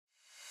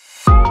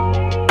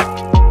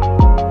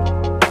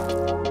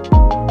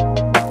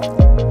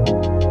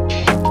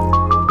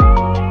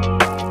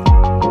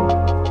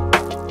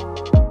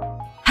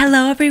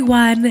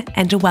everyone,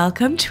 and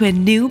welcome to a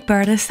new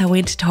Burda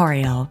sewing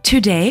tutorial.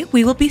 Today,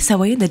 we will be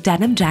sewing the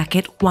denim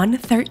jacket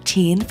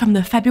 113 from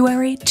the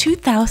February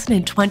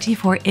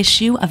 2024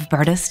 issue of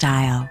Burda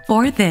Style.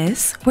 For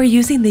this, we're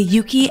using the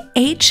Yuki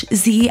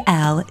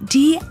HZL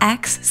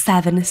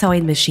DX7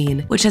 sewing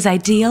machine, which is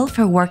ideal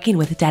for working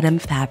with denim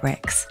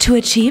fabrics. To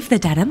achieve the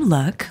denim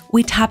look,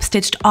 we top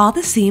stitched all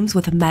the seams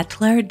with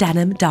Metler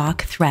denim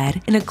dock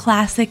thread in a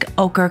classic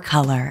ochre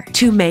color.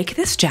 To make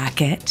this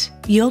jacket,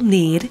 you'll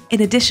need,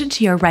 in addition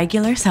to your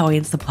regular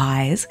sewing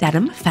supplies,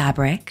 denim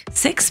fabric,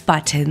 6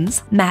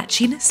 buttons,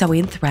 matching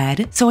sewing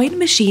thread, sewing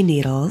machine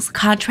needles,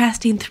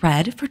 contrasting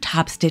thread for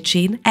top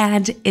stitching,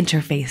 and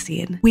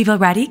interfacing. We've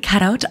already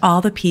cut out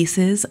all the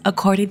pieces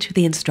according to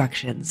the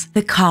instructions.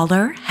 The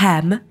collar,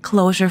 hem,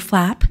 closure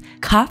flap,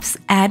 cuffs,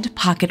 and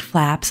pocket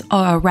flaps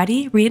are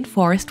already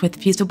reinforced with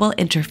fusible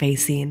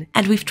interfacing,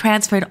 and we've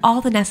transferred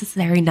all the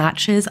necessary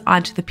notches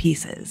onto the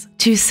pieces.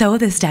 To sew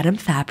this denim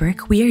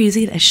fabric, we are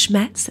using a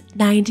Schmetz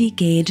 90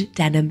 gauge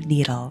denim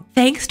needle.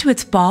 Thanks to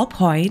its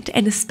ballpoint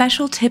and a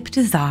special tip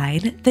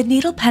design, the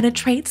needle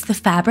penetrates the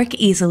fabric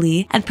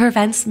easily and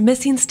prevents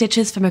missing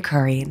stitches from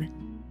occurring.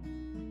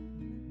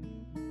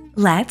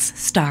 Let's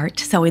start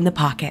sewing the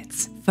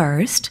pockets.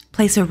 First,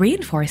 place a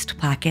reinforced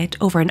placket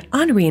over an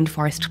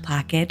unreinforced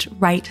placket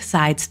right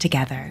sides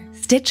together.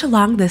 Stitch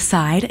along the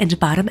side and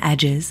bottom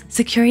edges,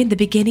 securing the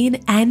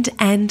beginning and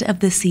end of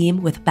the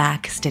seam with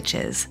back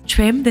stitches.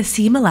 Trim the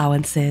seam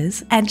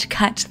allowances and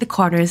cut the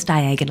corners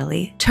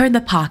diagonally. Turn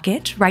the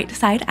pocket right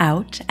side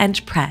out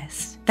and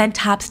press, then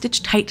top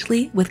stitch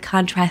tightly with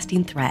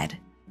contrasting thread.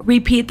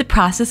 Repeat the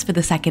process for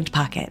the second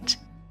pocket.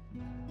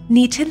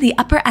 Neaten the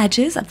upper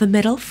edges of the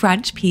middle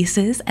front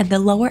pieces and the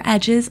lower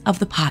edges of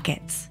the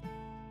pockets.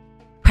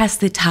 Press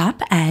the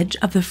top edge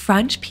of the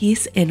front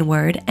piece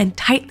inward and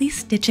tightly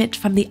stitch it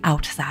from the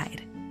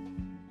outside.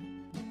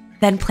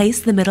 Then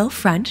place the middle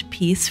front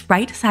piece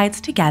right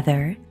sides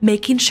together,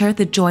 making sure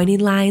the joining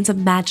lines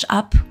match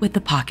up with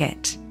the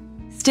pocket.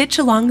 Stitch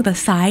along the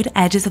side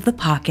edges of the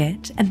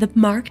pocket and the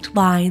marked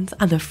lines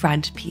on the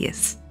front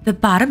piece. The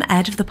bottom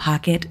edge of the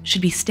pocket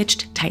should be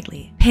stitched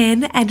tightly.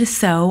 Pin and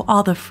sew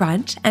all the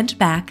front and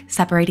back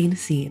separating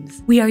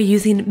seams. We are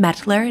using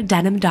Metler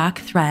denim dock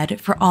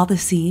thread for all the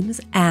seams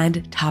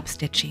and top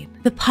stitching.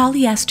 The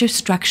polyester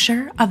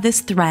structure of this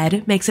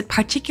thread makes it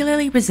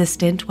particularly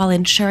resistant while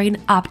ensuring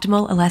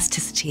optimal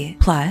elasticity.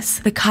 Plus,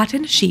 the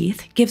cotton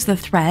sheath gives the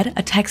thread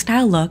a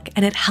textile look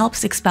and it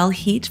helps expel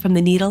heat from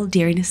the needle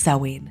during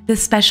sewing. The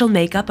special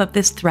makeup of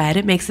this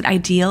thread makes it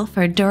ideal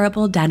for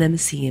durable denim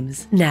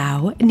seams.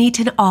 Now,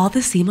 neaten all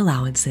the seam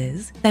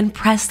allowances, then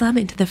press them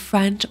into the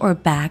front or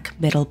back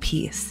middle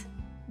piece.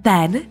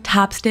 Then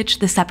top stitch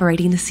the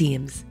separating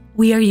seams.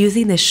 We are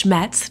using the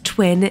Schmetz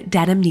twin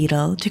denim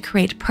needle to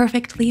create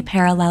perfectly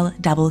parallel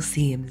double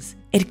seams.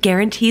 It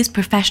guarantees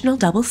professional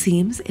double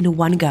seams in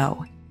one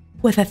go.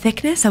 With a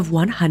thickness of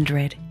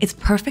 100, it's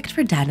perfect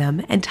for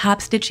denim and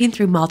top stitching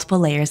through multiple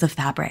layers of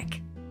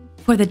fabric.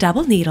 For the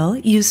double needle,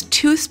 use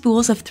 2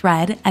 spools of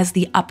thread as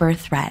the upper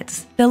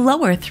threads. The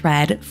lower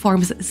thread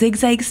forms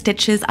zigzag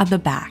stitches on the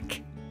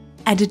back.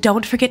 And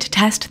don't forget to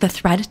test the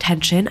thread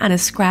tension on a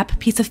scrap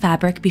piece of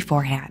fabric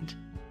beforehand.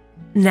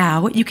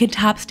 Now you can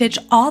top stitch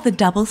all the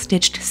double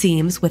stitched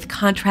seams with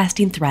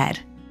contrasting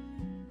thread.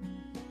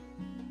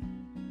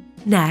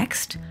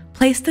 Next,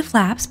 place the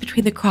flaps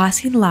between the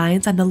crossing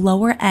lines on the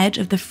lower edge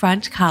of the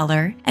front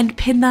collar and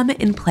pin them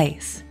in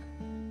place.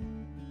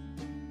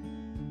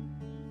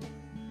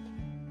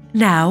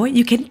 Now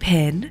you can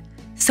pin,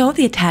 sew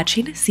the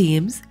attaching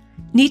seams,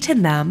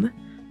 neaten them,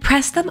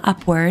 press them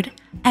upward,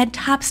 and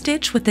top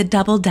stitch with the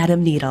double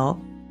denim needle.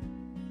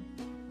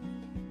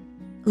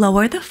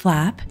 Lower the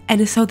flap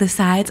and sew the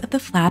sides of the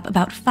flap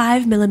about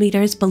 5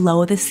 millimeters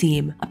below the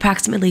seam,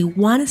 approximately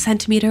 1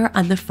 centimeter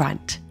on the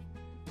front.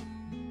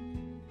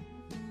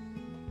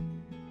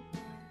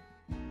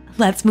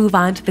 Let's move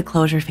on to the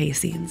closure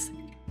facings.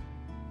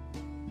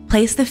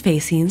 Place the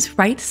facings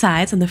right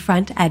sides on the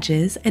front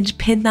edges and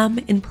pin them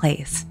in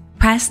place.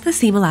 Press the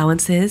seam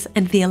allowances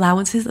and the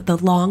allowances of the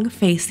long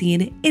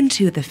facing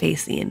into the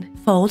facing.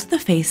 Fold the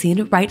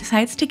facing right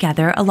sides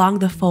together along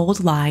the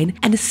fold line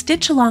and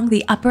stitch along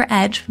the upper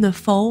edge from the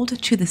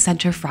fold to the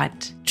center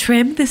front.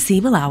 Trim the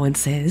seam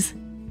allowances.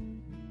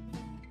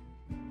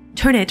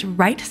 Turn it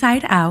right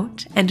side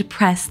out and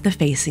press the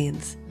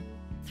facings.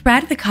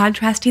 Thread the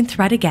contrasting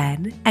thread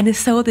again and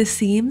sew the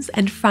seams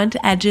and front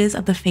edges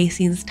of the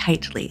facings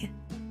tightly.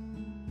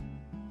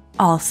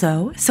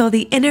 Also, sew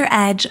the inner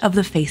edge of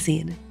the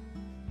facing.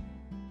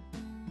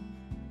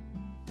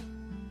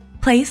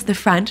 Place the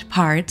front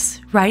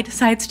parts right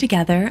sides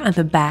together on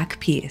the back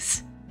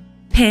piece.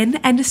 Pin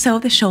and sew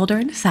the shoulder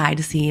and side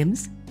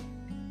seams.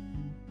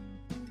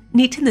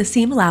 Neaten the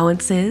seam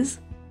allowances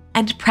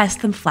and press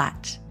them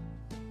flat.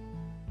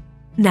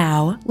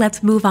 Now,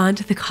 let's move on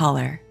to the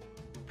collar.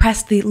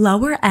 Press the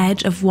lower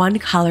edge of one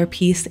collar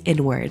piece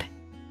inward.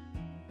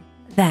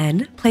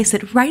 Then, place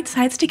it right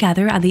sides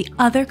together on the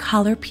other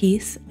collar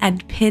piece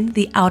and pin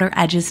the outer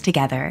edges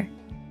together.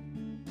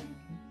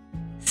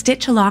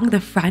 Stitch along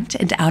the front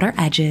and outer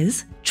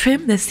edges,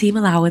 Trim the seam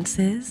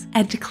allowances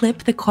and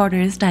clip the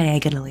corners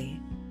diagonally.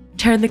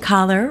 Turn the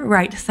collar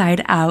right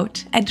side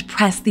out and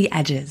press the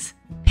edges.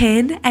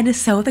 Pin and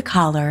sew the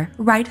collar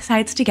right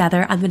sides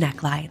together on the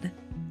neckline.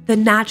 The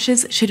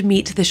notches should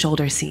meet the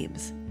shoulder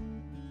seams.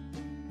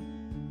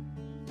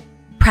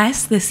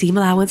 Press the seam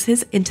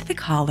allowances into the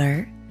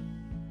collar.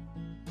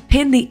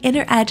 Pin the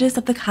inner edges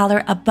of the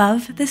collar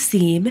above the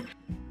seam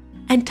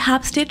and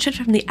top stitch it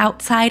from the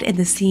outside in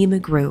the seam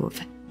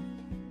groove.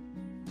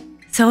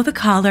 Sew the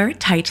collar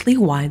tightly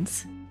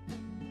once,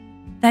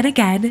 then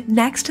again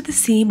next to the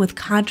seam with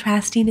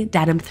contrasting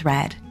denim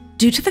thread.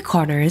 Due to the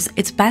corners,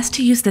 it's best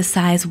to use the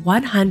size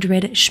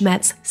 100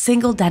 Schmetz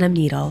single denim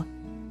needle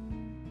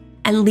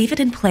and leave it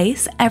in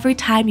place every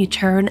time you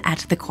turn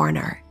at the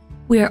corner.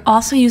 We are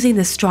also using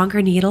the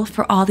stronger needle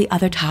for all the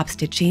other top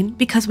stitching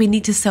because we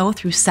need to sew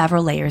through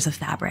several layers of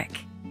fabric.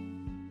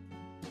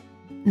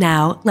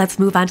 Now, let's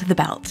move on to the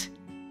belt.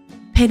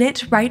 Pin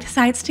it right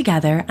sides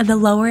together on the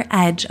lower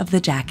edge of the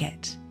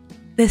jacket.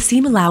 The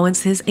seam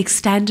allowances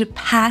extend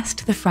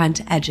past the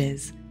front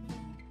edges.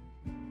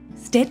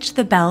 Stitch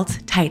the belt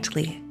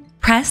tightly.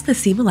 Press the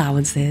seam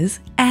allowances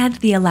and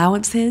the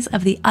allowances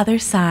of the other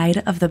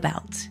side of the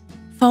belt.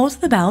 Fold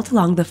the belt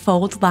along the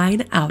fold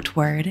line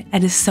outward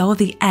and sew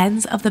the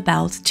ends of the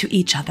belt to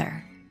each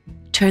other.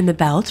 Turn the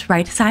belt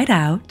right side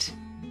out.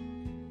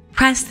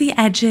 Press the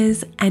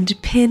edges and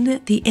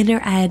pin the inner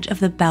edge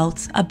of the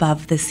belt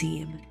above the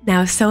seam.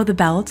 Now sew the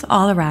belt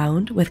all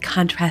around with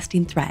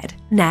contrasting thread.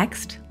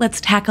 Next, let's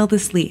tackle the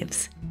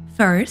sleeves.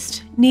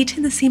 First,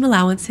 neaten the seam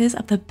allowances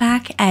of the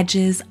back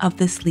edges of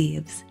the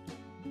sleeves.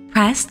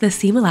 Press the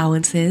seam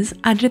allowances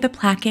under the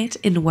placket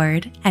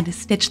inward and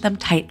stitch them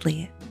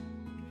tightly.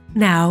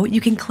 Now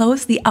you can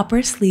close the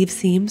upper sleeve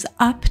seams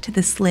up to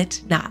the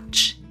slit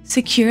notch.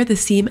 Secure the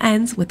seam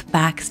ends with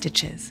back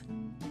stitches.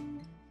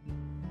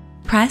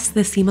 Press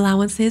the seam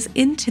allowances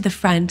into the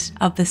front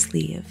of the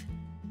sleeve.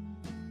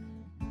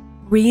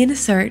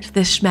 Reinsert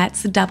the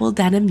Schmetz double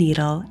denim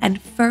needle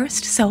and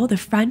first sew the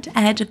front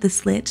edge of the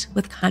slit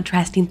with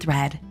contrasting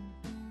thread.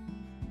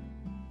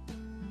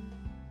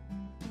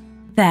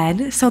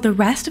 Then sew the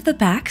rest of the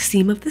back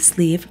seam of the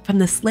sleeve from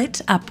the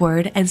slit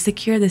upward and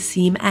secure the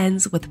seam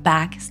ends with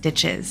back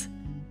stitches.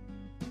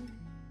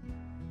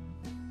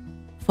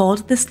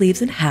 Fold the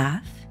sleeves in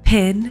half,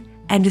 pin,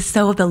 and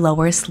sew the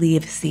lower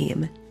sleeve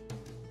seam.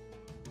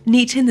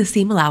 Neaten the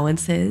seam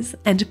allowances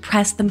and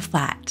press them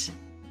flat.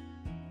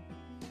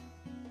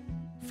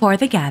 For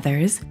the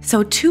gathers,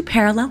 sew 2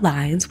 parallel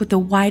lines with the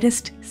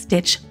widest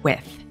stitch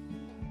width.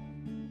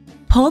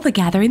 Pull the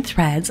gathering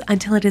threads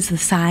until it is the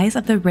size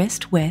of the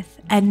wrist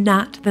width and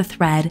not the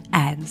thread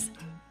ends.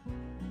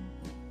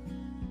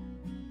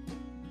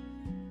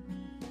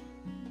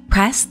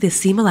 Press the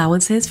seam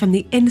allowances from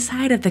the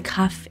inside of the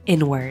cuff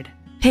inward.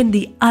 Pin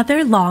the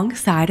other long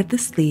side of the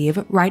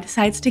sleeve right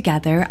sides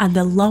together on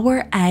the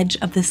lower edge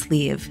of the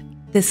sleeve.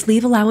 The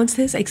sleeve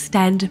allowances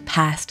extend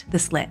past the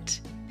slit.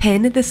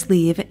 Pin the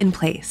sleeve in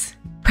place.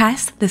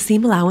 Press the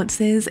seam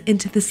allowances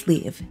into the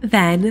sleeve.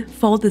 Then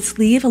fold the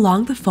sleeve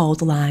along the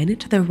fold line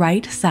to the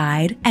right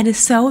side and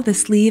sew the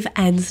sleeve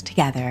ends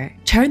together.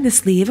 Turn the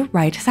sleeve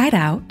right side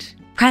out.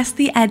 Press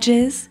the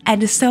edges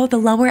and sew the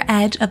lower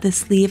edge of the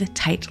sleeve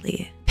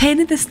tightly.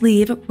 Pin the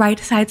sleeve right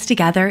sides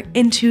together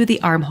into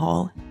the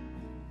armhole.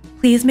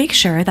 Please make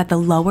sure that the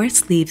lower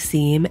sleeve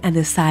seam and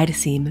the side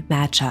seam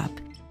match up,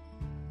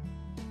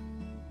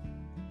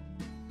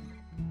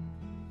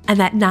 and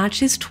that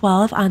notches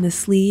 12 on the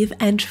sleeve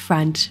and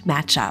front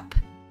match up.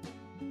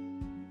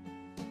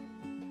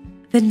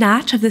 The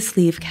notch of the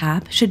sleeve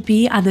cap should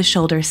be on the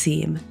shoulder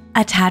seam.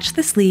 Attach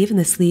the sleeve in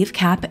the sleeve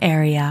cap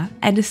area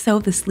and sew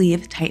the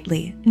sleeve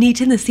tightly.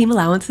 Neaten the seam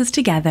allowances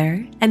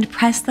together and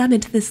press them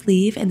into the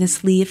sleeve in the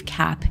sleeve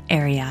cap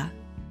area.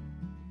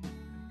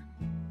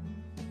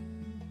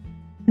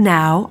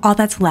 Now, all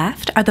that's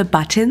left are the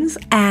buttons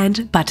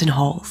and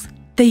buttonholes.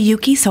 The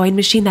Yuki sewing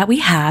machine that we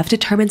have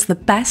determines the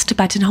best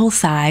buttonhole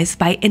size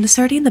by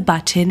inserting the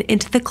button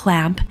into the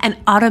clamp and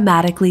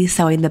automatically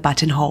sewing the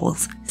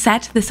buttonholes.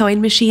 Set the sewing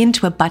machine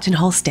to a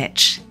buttonhole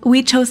stitch.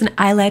 We chose an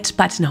eyelet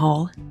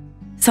buttonhole.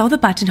 Sew the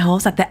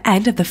buttonholes at the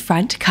end of the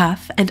front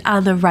cuff and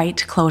on the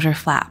right closure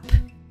flap.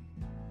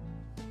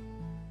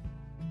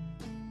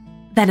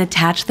 Then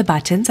attach the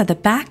buttons at the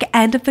back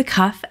end of the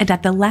cuff and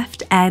at the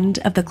left end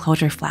of the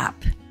closure flap.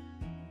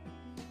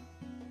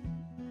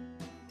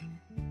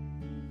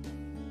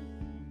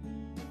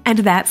 And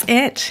that's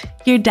it!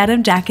 Your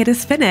denim jacket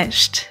is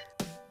finished!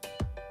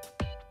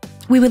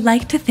 We would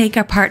like to thank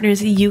our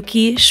partners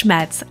Yuki,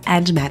 Schmetz,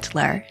 and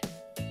Metler.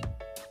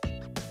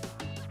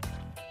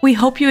 We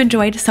hope you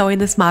enjoyed sewing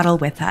this model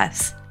with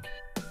us.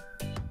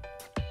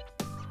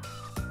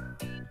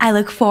 I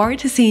look forward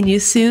to seeing you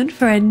soon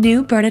for a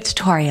new Burda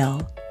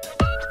tutorial.